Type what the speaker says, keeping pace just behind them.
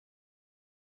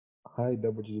Hi,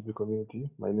 WGB community.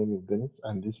 My name is Dennis,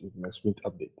 and this is my sprint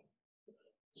update.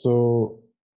 So,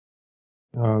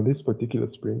 this particular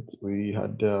sprint, we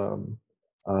had a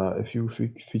few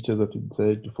features that we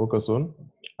decided to focus on,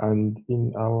 and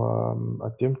in our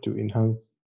attempt to enhance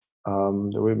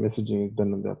the way messaging is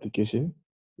done on the application,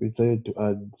 we decided to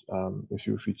add a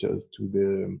few features to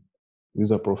the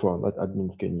user profile that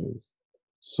admins can use.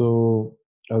 So,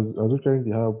 as we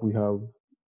currently have, we have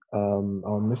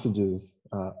our messages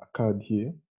card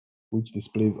here, which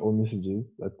displays all messages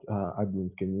that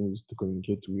admins can use to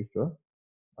communicate with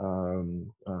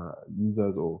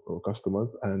users or customers,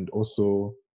 and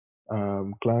also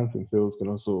clients and sales can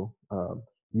also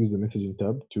use the messaging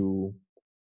tab to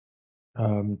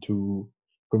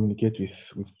communicate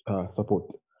with support.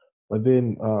 But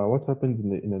then, what happens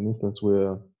in an instance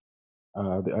where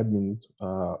the admins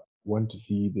want to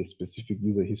see the specific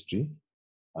user history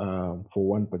for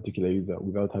one particular user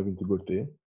without having to go to the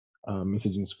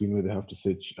messaging screen where they have to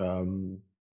search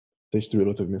through a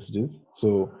lot of messages.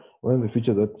 So one of the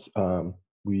features that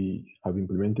we have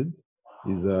implemented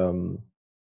is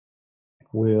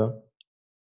where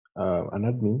an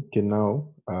admin can now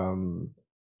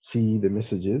see the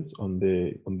messages on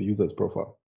the user's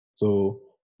profile. So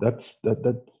that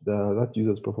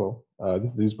user's profile.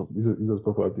 This is the user's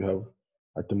profile that you have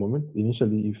at the moment.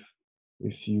 Initially,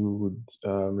 if you would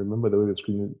remember the way the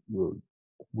screen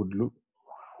would look,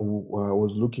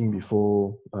 was looking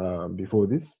before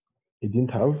this, it didn't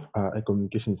have a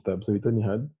communications tab, so it only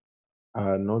had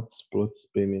notes, plots,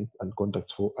 payments, and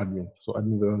contacts for admins. So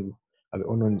admins are the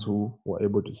only ones who were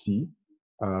able to see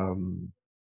um,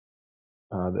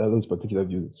 those particular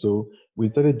views. So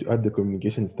we started to add the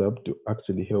communications tab to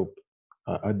actually help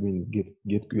admins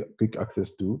get quick access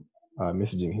to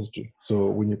messaging history. So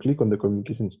when you click on the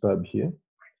communications tab here,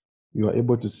 you are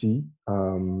able to see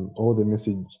all the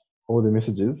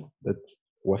messages that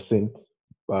were sent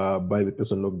by the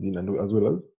person logged in, and as well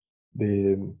as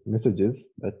the messages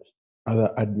that other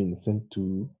admins sent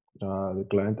to the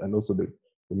client, and also the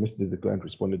messages the client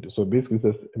responded to. So basically,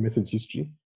 it's a message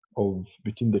history of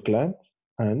between the client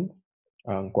and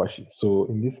Kwashi. So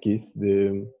in this case,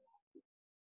 the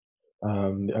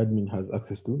admin has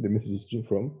access to the message history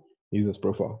from the user's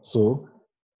profile. So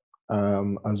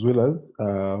as well as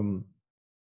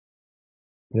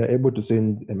they are able to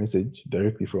send a message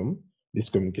directly from this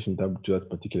communication tab to that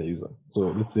particular user. So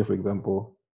let's say, for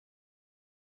example,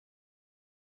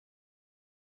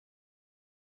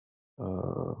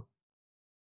 uh,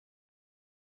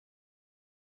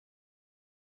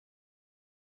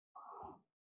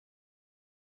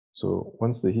 so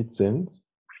once they hit send,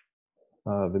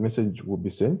 the message will be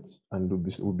sent and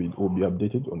will be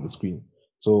updated on the screen.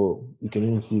 So you can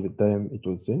even see the time it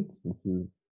was sent. This is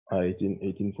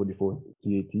 1844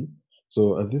 CAT.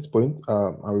 So at this point,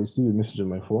 I receive a message on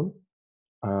my phone.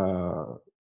 Uh,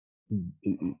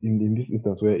 in this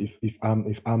instance where if I'm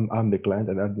the client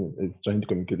and admin is trying to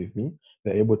communicate with me,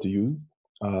 they're able to use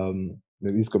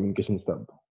this communication tab.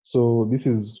 So this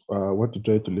is what to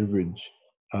try to leverage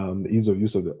the ease of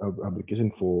use of the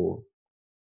application for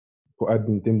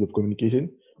admin in terms of communication,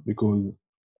 because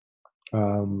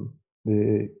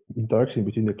the interaction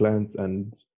between the clients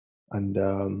and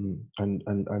the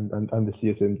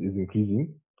CSMs is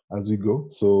increasing as we go.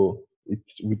 So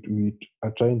we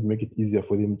are trying to make it easier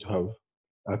for them to have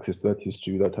access to that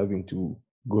history without having to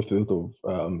go through a lot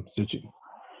of searching.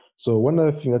 So one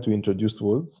other thing that we introduced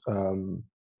was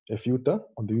a filter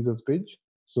on the users page.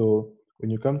 So when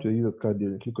you come to the users card,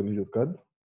 you click on users card.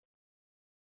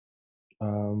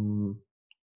 Um,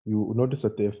 you notice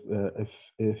that a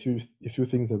few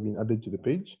things have been added to the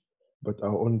page, but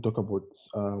I'll only talk about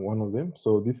one of them.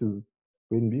 So this is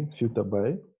going to be filtered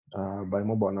by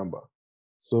mobile number.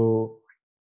 So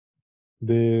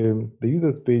the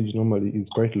users page normally is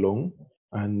quite long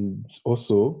and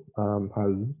also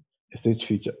has a search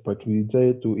feature, but we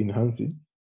decided to enhance it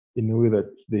in a way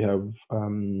that they have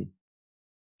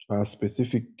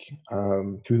specific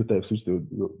filter types which the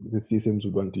CSMs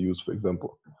would want to use, for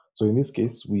example. So in this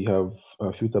case, we have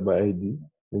filter by ID,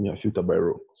 then you have filter by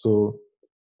row. So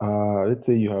let's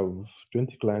say you have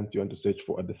 20 clients you want to search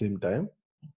for at the same time,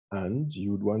 and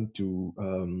you would want to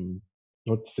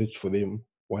not search for them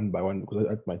one by one because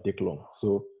that might take long.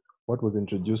 So what was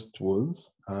introduced was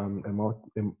a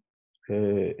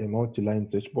multi-line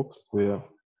search box where,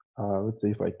 let's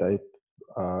say if I type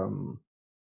um,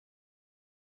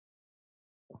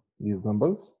 these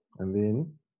numbers, and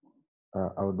then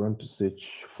I would want to search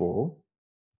for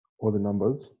all the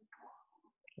numbers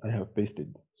I have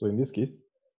pasted. So in this case,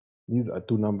 these are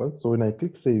two numbers. So when I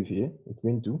click save here, it's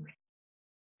going to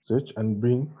search and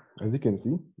bring, as you can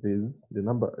see, there's the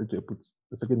number, I put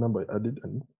the second number I added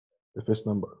and the first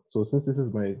number. So since this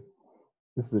is my,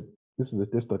 this is a, this is a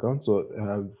test account, so I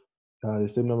have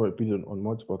the same number repeated on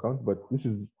multiple accounts, but this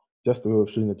is just a way of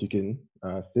showing that you can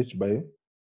search by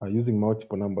using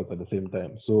multiple numbers at the same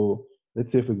time. So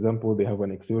let's say, for example, they have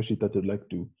an Excel sheet that would like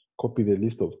to copy the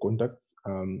list of contacts,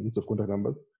 list of contact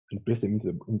numbers, and paste them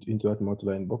into that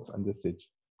multi-line box and just search,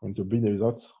 and to bring the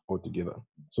results all together.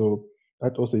 So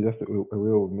that also is just a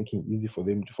way of making it easy for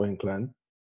them to find clients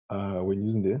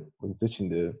when searching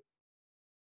the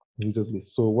users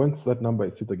list. So once that number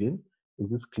is set again, is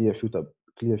this clear filter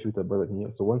button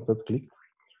here. So once that's clicked,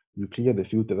 you clear the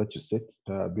filter that you set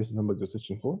based on the numbers you're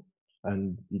searching for,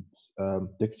 and it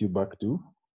takes you back to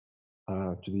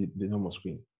the normal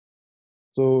screen.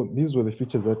 So these were the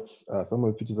features that some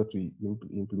of the features that we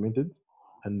implemented,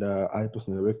 and I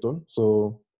personally worked on.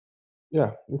 So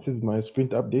yeah, this is my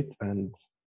sprint update, and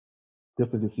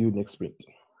definitely see you next sprint.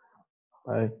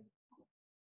 Bye.